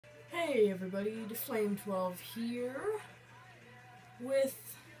Hey everybody, Flame12 here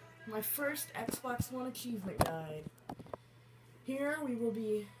with my first Xbox One achievement guide. Here we will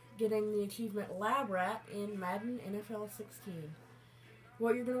be getting the achievement Lab Rat in Madden NFL 16.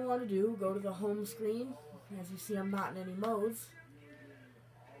 What you're going to want to do, go to the home screen. As you see, I'm not in any modes.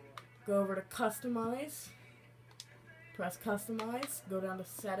 Go over to Customize. Press Customize. Go down to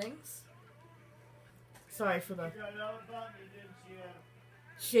Settings. Sorry for the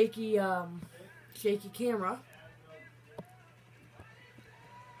shaky camera.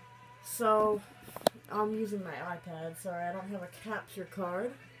 So I'm using my iPad. Sorry, I don't have a capture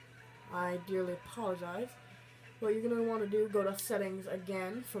card. I dearly apologize. What you're going to want to do, go to Settings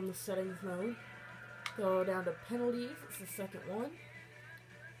again from the Settings mode. Go down to Penalties. It's the second one.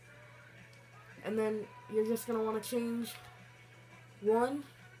 And then you're just going to want to change one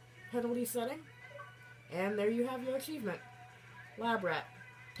penalty setting. And there you have your achievement. Lab Rat.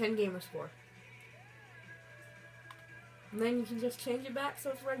 10 gamerscore. And then you can just change it back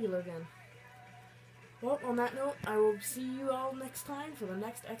so it's regular again. Well, on that note, I will see you all next time for the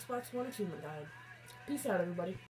next Xbox One achievement guide. Peace out, everybody.